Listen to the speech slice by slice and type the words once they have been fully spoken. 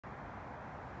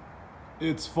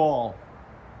It's fall.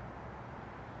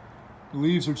 The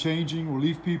leaves are changing, we're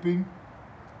leaf peeping.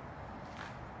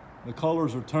 The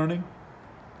colors are turning.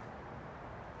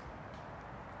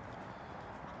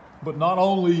 But not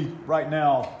only right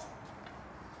now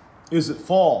is it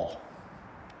fall,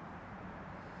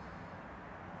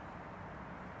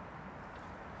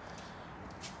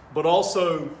 but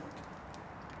also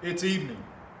it's evening.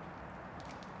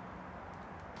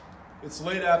 It's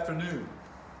late afternoon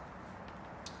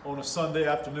on a Sunday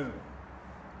afternoon.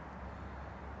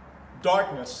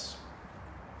 Darkness,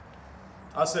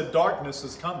 I said darkness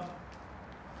is coming.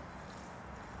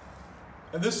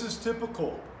 And this is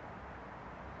typical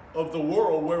of the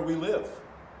world where we live.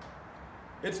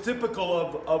 It's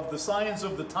typical of the signs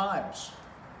of the times.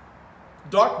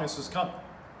 Darkness is coming.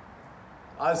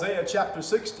 Isaiah chapter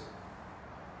 60.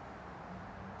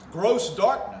 Gross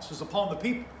darkness is upon the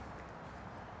people.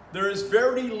 There is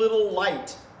very little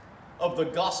light of the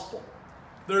gospel.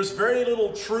 There's very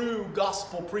little true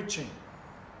gospel preaching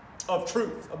of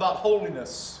truth about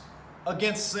holiness,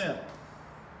 against sin,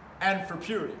 and for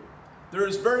purity. There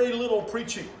is very little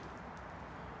preaching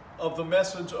of the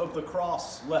message of the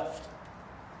cross left.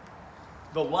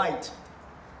 The light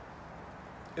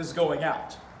is going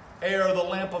out. Ere the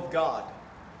lamp of God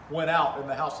went out in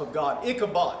the house of God.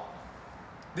 Ichabod,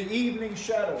 the evening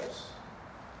shadows.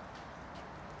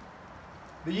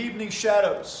 The evening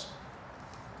shadows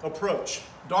approach.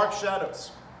 Dark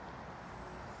shadows.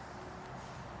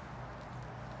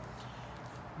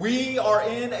 We are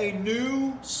in a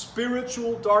new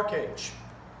spiritual dark age.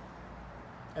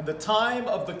 And the time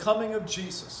of the coming of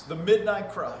Jesus, the midnight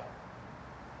cry,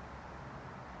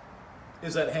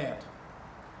 is at hand.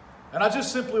 And I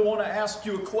just simply want to ask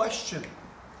you a question.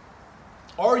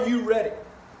 Are you ready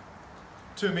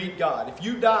to meet God? If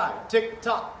you die, tick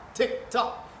tock, tick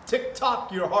tock, tick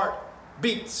tock, your heart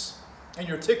beats and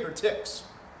your ticker ticks.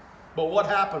 But what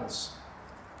happens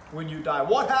when you die?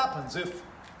 What happens if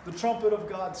the trumpet of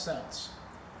God sounds?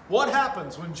 What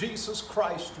happens when Jesus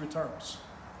Christ returns?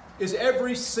 Is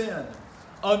every sin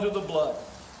under the blood?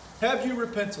 Have you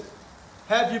repented?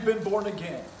 Have you been born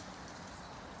again?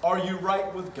 Are you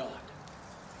right with God?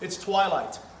 It's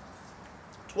twilight.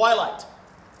 Twilight.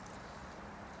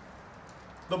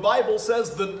 The Bible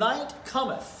says the night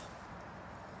cometh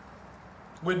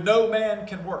when no man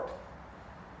can work.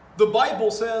 The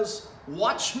Bible says,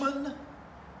 watchman,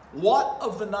 what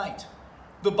of the night?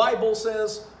 The Bible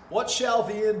says, what shall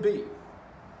the end be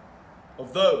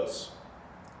of those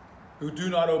who do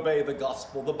not obey the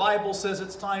gospel? The Bible says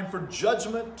it's time for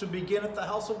judgment to begin at the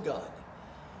house of God.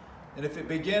 And if it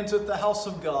begins at the house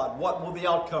of God, what will the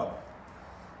outcome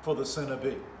for the sinner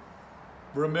be?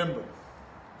 Remember,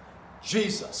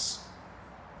 Jesus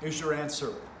is your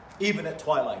answer, even at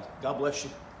twilight. God bless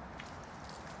you.